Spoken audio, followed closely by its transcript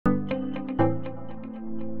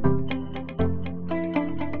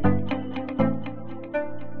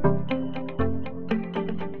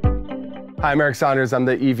Hi, I'm Eric Saunders. I'm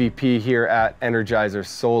the EVP here at Energizer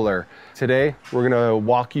Solar. Today, we're gonna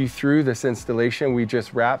walk you through this installation we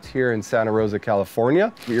just wrapped here in Santa Rosa,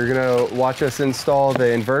 California. You're gonna watch us install the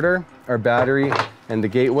inverter, our battery, and the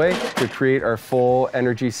gateway to create our full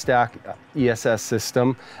EnergiStack ESS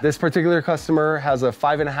system. This particular customer has a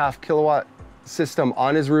 5.5 kilowatt system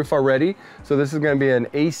on his roof already. So this is gonna be an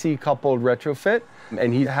AC coupled retrofit.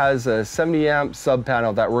 And he has a 70 amp sub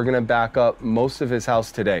panel that we're gonna back up most of his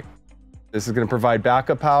house today. This is going to provide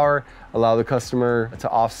backup power, allow the customer to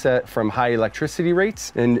offset from high electricity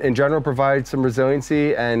rates, and in general provide some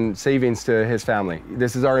resiliency and savings to his family.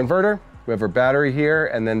 This is our inverter. We have our battery here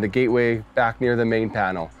and then the gateway back near the main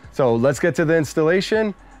panel. So let's get to the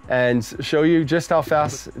installation and show you just how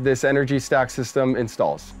fast this EnergiStack system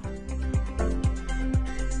installs.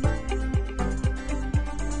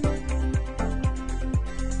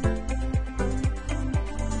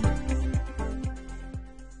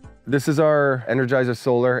 This is our Energizer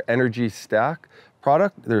Solar EnergiStack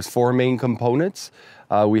product. There's 4 main components.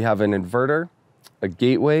 We have an inverter, a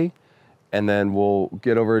gateway, and then we'll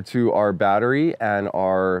get over to our battery and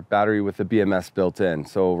our battery with the BMS built in.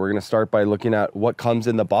 So we're gonna start by looking at what comes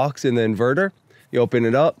in the box in the inverter. You open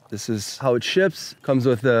it up, this is how it ships. Comes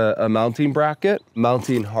with a mounting bracket,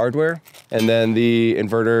 mounting hardware, and then the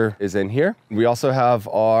inverter is in here. We also have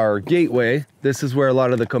our gateway. This is where a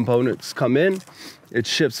lot of the components come in. It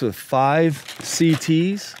ships with 5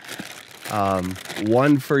 CTs,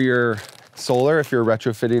 1 for your solar if you're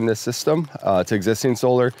retrofitting this system to existing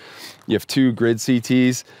solar. You have 2 grid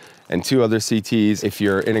CTs and 2 other CTs if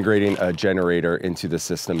you're integrating a generator into the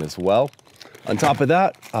system as well. On top of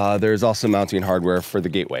that, there's also mounting hardware for the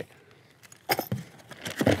gateway.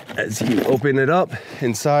 As you open it up,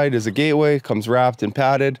 inside is a gateway, comes wrapped and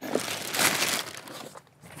padded.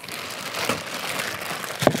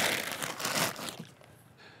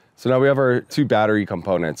 So now we have our 2 battery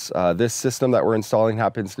components. This system that we're installing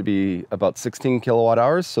happens to be about 16 kilowatt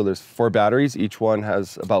hours. So there's 4 batteries. Each one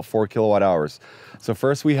has about 4 kilowatt hours. So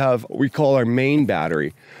first we have what we call our main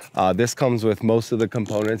battery. This comes with most of the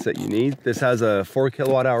components that you need. This has a 4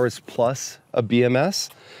 kilowatt hours plus a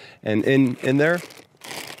BMS. And in there,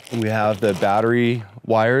 we have the battery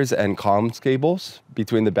wires and comms cables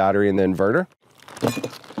between the battery and the inverter.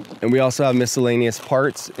 And we also have miscellaneous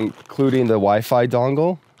parts, including the Wi-Fi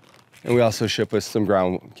dongle. And we also ship with some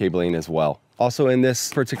ground cabling as well. Also in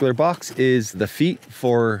this particular box is the feet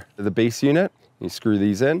for the base unit. You screw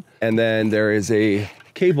these in. And then there is a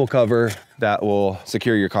cable cover that will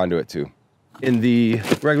secure your conduit to. In the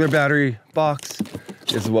regular battery box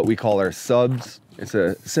is what we call our subs. It's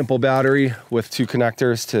a simple battery with 2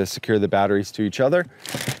 connectors to secure the batteries to each other.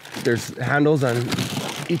 There's handles on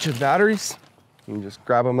each of the batteries. You can just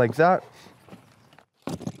grab them like that.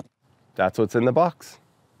 That's what's in the box.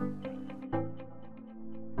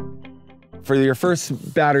 For your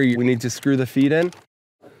first battery, we need to screw the feet in.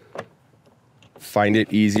 Find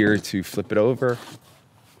it easier to flip it over.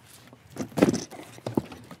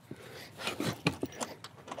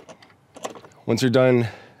 Once you're done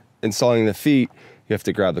installing the feet, you have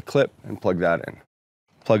to grab the clip and plug that in.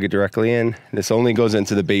 Plug it directly in. This only goes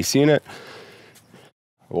into the base unit.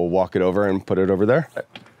 We'll walk it over and put it over there.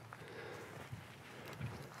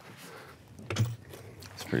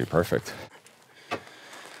 It's pretty perfect.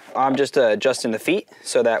 I'm just adjusting the feet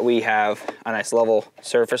so that we have a nice level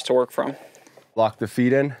surface to work from. Lock the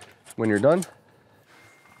feet in when you're done.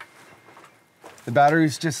 The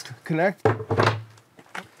batteries just connect.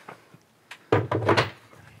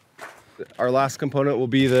 Our last component will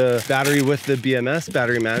be the battery with the BMS,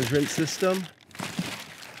 battery management system.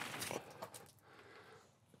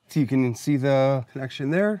 So you can see the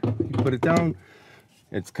connection there. You put it down,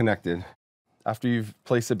 it's connected. After you've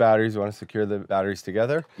placed the batteries, you want to secure the batteries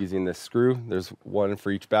together using this screw. There's 1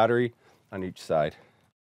 for each battery on each side.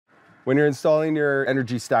 When you're installing your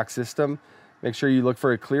EnergiStack system, make sure you look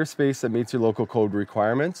for a clear space that meets your local code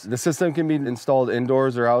requirements. The system can be installed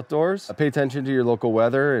indoors or outdoors. Pay attention to your local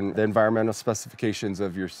weather and the environmental specifications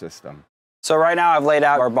of your system. So right now I've laid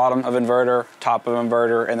out our bottom of inverter, top of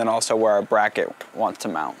inverter, and then also where our bracket wants to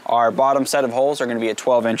mount. Our bottom set of holes are going to be at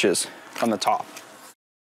 12 inches from the top.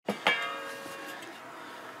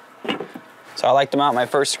 So I like to mount my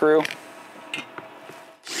first screw.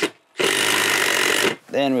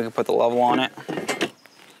 Then we can put the level on it.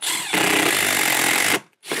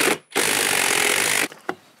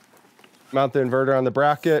 Mount the inverter on the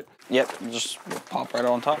bracket. Yep, just pop right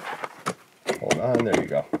on top. Hold on, there you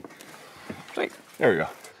go. Sweet. There we go.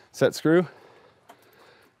 Set screw.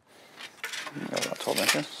 About 12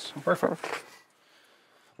 inches. Perfect.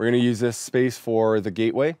 We're going to use this space for the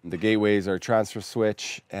gateway. The gateway is our transfer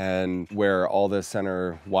switch and where all the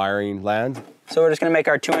center wiring lands. So we're just going to make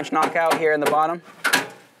our 2-inch knockout here in the bottom.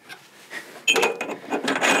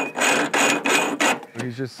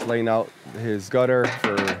 He's just laying out his gutter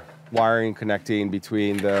for wiring connecting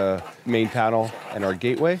between the main panel and our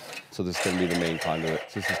gateway. So this is going to be the main conduit.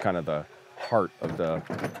 So this is kind of the heart of the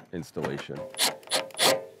installation.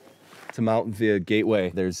 To mount the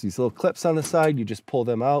gateway, there's these little clips on the side. You just pull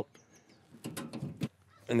them out,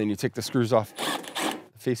 and then you take the screws off the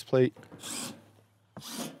faceplate.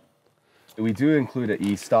 We do include an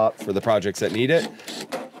e-stop for the projects that need it.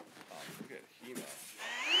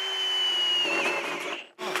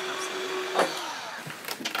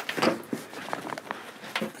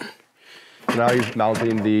 So now he's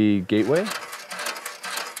mounting the gateway.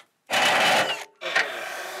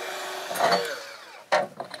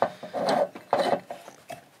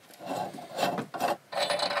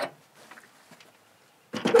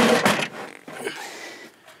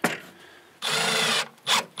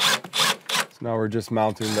 Now we're just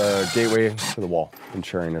mounting the gateway to the wall,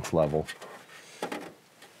 ensuring it's level.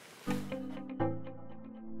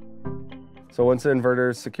 So once the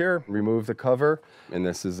inverter is secure, remove the cover, and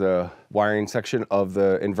this is a wiring section of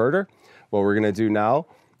the inverter. What we're gonna do now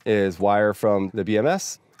is wire from the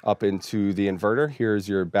BMS up into the inverter. Here's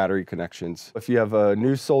your battery connections. If you have a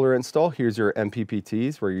new solar install, here's your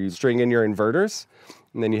MPPTs where you string in your inverters.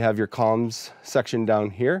 And then you have your comms section down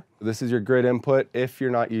here. This is your grid input if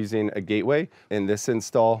you're not using a gateway. In this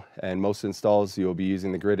install and most installs, you'll be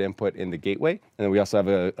using the grid input in the gateway. And then we also have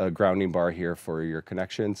a grounding bar here for your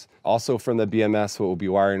connections. Also from the BMS, what we'll be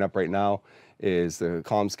wiring up right now is the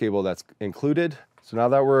comms cable that's included. So now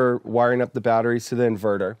that we're wiring up the batteries to the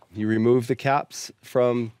inverter, you remove the caps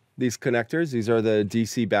from these connectors. These are the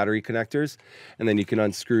DC battery connectors. And then you can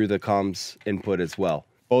unscrew the comms input as well.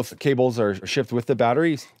 Both cables are shipped with the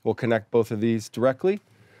batteries. We'll connect both of these directly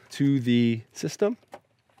to the system.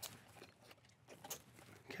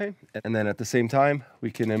 Okay, and then at the same time, we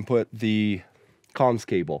can input the comms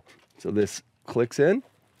cable. So this clicks in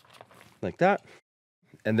like that.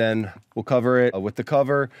 And then we'll cover it with the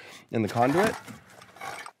cover and the conduit.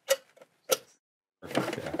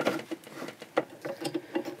 Okay.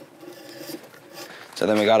 So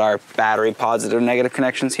then we got our battery positive and negative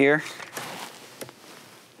connections here.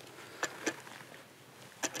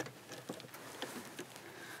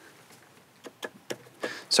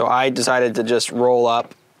 So I decided to just roll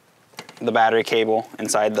up the battery cable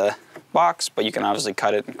inside the box, but you can obviously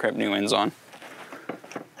cut it and crimp new ends on.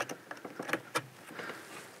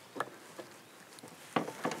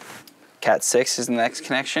 Cat 6 is the next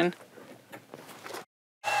connection.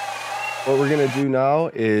 What we're gonna do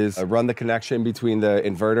now is run the connection between the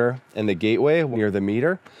inverter and the gateway near the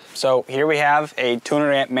meter. So here we have a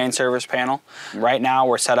 200 amp main service panel. Right now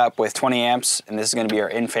we're set up with 20 amps, and this is gonna be our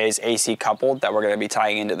in-phase AC coupled that we're gonna be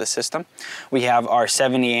tying into the system. We have our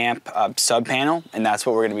 70 amp sub panel, and that's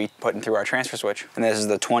what we're gonna be putting through our transfer switch. And this is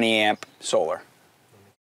the 20 amp solar.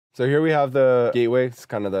 So here we have the gateway. It's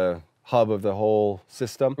kind of the hub of the whole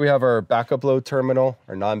system. We have our backup load terminal,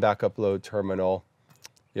 our non-backup load terminal.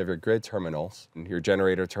 You have your grid terminals and your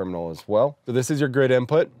generator terminal as well. So this is your grid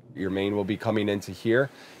input. Your main will be coming into here.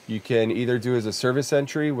 You can either do as a service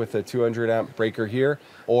entry with a 200 amp breaker here,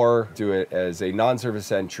 or do it as a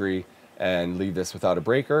non-service entry and leave this without a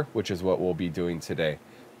breaker, which is what we'll be doing today.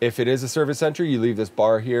 If it is a service entry, you leave this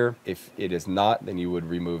bar here. If it is not, then you would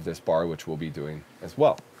remove this bar, which we'll be doing as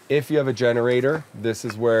well. If you have a generator, this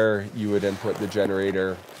is where you would input the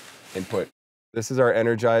generator input. This is our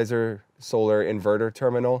Energizer solar inverter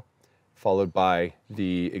terminal, followed by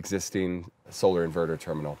the existing solar inverter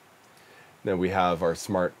terminal. Then we have our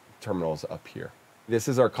smart terminals up here. This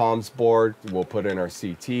is our comms board. We'll put in our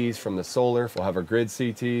CTs from the solar. We'll have our grid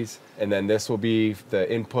CTs. And then this will be the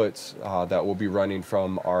inputs that will be running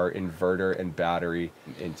from our inverter and battery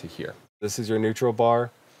into here. This is your neutral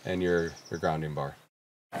bar and your grounding bar.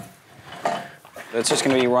 It's just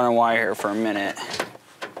gonna be running wire here for a minute.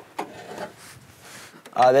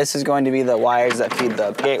 This is going to be the wires that feed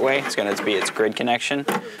the gateway. It's going to be its grid connection.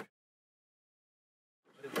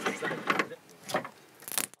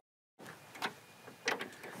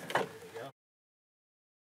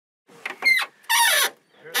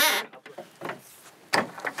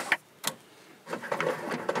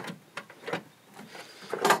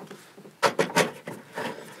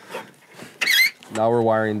 Now we're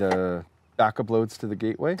wiring the backup loads to the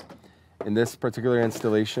gateway. In this particular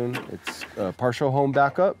installation, it's a partial home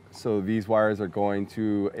backup. So these wires are going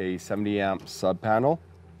to a 70 amp sub panel.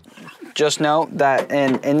 Just note that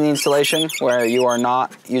in the installation where you are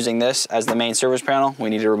not using this as the main service panel, we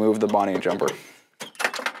need to remove the bonding jumper.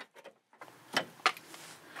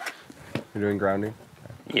 You're doing grounding?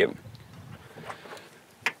 Yep.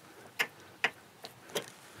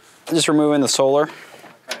 Just removing the solar.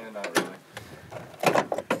 Kinda not really.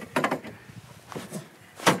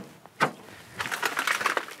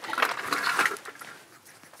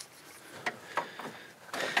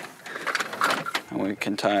 And we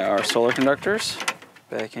can tie our solar conductors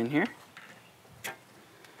back in here.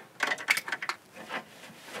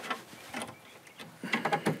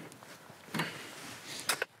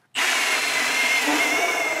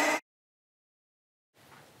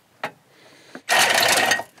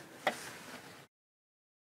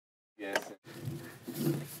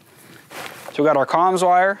 So we got our comms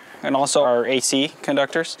wire and also our AC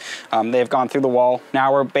conductors. They've gone through the wall.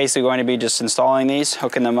 Now we're basically going to be just installing these,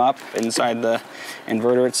 hooking them up inside the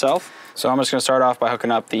inverter itself. So I'm just going to start off by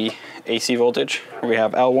hooking up the AC voltage. We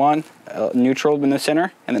have L1, neutral in the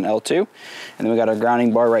center, and then L2. And then we got our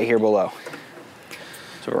grounding bar right here below.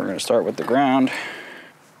 So we're going to start with the ground.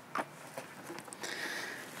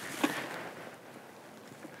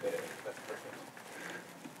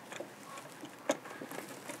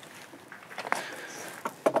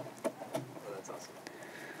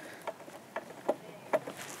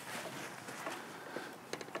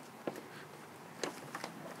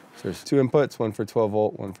 So there's two inputs, one for 12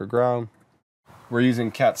 volt, one for ground. We're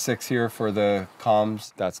using Cat 6 here for the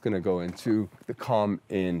comms. That's gonna go into the comm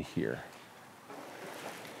in here.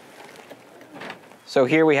 So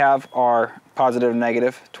here we have our positive and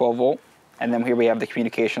negative 12 volt, and then here we have the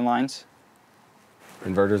communication lines.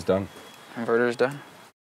 Inverter's done. Inverter's done.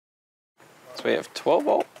 So we have 12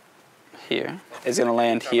 volt here. It's gonna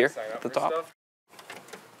land here at the top.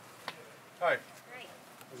 Hi.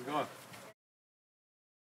 How's it going?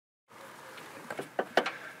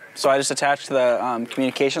 So I just attached the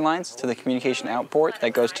communication lines to the communication out port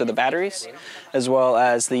that goes to the batteries, as well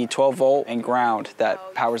as the 12 volt and ground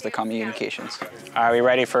that powers the communications. Are we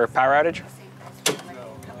ready for power outage?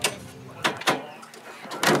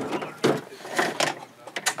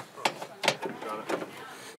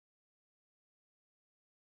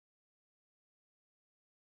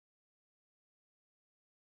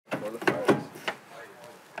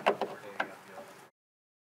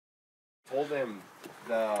 Told them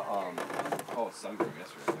the Sungroom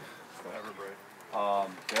yesterday.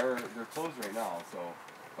 They're closed right now, so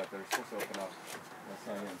but they're supposed to open up the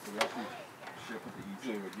sun in, so we have to ship with the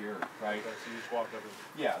usually would here, right? Okay, so you just walked over.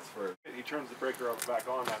 Yeah, it's for He turns the breaker up back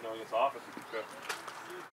on, not knowing it's off. If you could.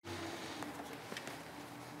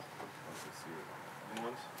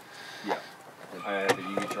 Ones? yeah. The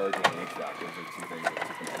EV charging and HVAC, those are two things that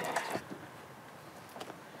took them a lot.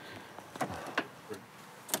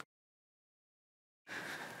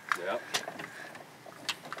 Yep.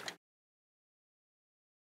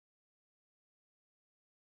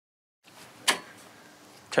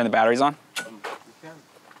 Turn the batteries on.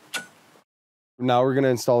 Now we're going to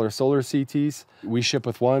install our solar CTs. We ship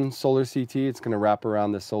with one solar CT. It's going to wrap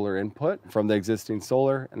around the solar input from the existing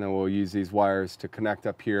solar, and then we'll use these wires to connect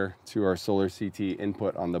up here to our solar CT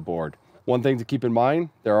input on the board. One thing to keep in mind,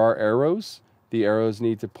 there are arrows. The arrows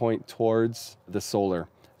need to point towards the solar.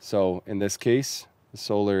 So in this case, the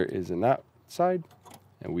solar is in that side,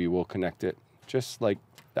 and we will connect it just like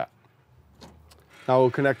that. Now we'll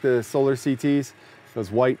connect the solar CTs. Goes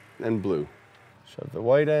white and blue. Shove the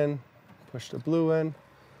white in, push the blue in,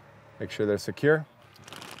 make sure they're secure.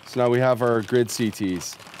 So now we have our grid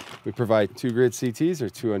CTs. We provide two grid CTs or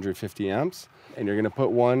 250 amps, and you're gonna put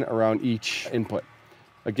one around each input.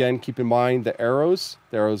 Again, keep in mind the arrows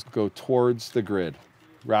go towards the grid.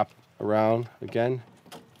 Wrap around again,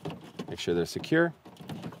 make sure they're secure.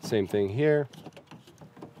 Same thing here.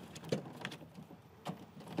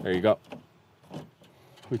 There you go.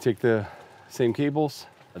 We take the same cables.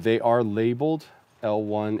 They are labeled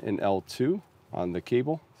L1 and L2 on the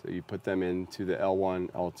cable. So you put them into the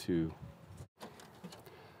L1, L2.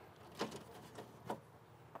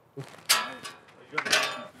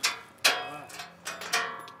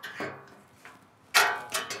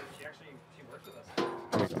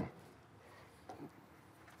 There you go.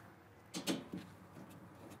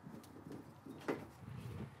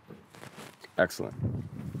 Excellent.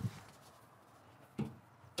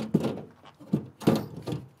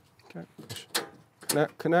 Okay.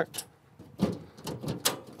 Connect.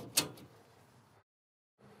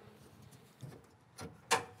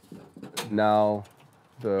 Now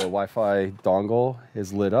the Wi-Fi dongle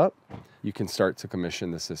is lit up. You can start to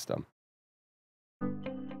commission the system.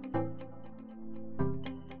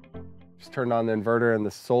 turned on the inverter and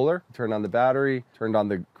the solar, turned on the battery, turned on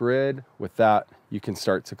the grid. With that, you can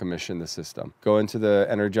start to commission the system. Go into the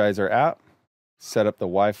Energizer app, set up the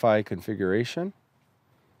Wi-Fi configuration.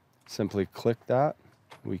 Simply click that.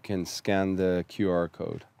 We can scan the QR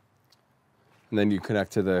code. And then you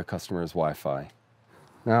connect to the customer's Wi-Fi.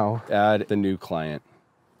 Now, add the new client.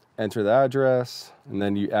 Enter the address, and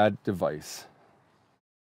then you add device.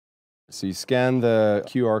 So you scan the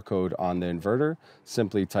QR code on the inverter,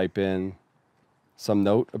 simply type in some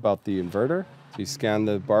note about the inverter. So you scan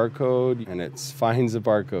the barcode, and it finds the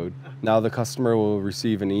barcode. Now the customer will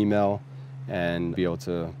receive an email and be able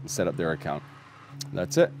to set up their account.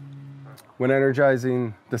 That's it. When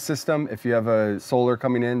energizing the system, if you have a solar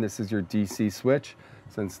coming in, this is your DC switch.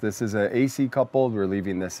 Since this is a AC coupled, we're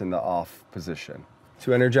leaving this in the off position.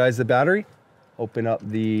 To energize the battery, open up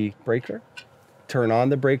the breaker. Turn on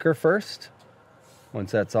the breaker first.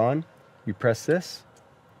 Once that's on, you press this,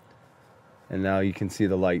 and now you can see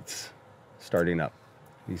the lights starting up.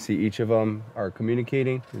 You see each of them are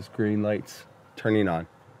communicating. There's green lights turning on.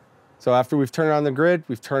 So after we've turned on the grid,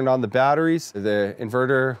 we've turned on the batteries. The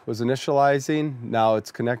inverter was initializing. Now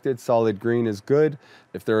it's connected. Solid green is good.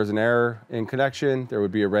 If there was an error in connection, there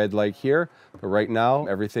would be a red light here. But right now,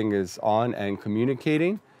 everything is on and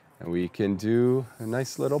communicating, and we can do a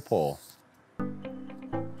nice little pull.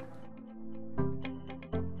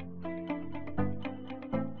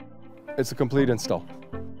 It's a complete install.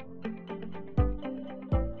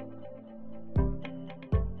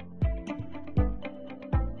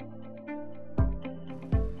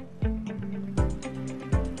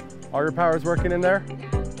 All your power's working in there?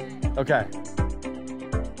 Okay.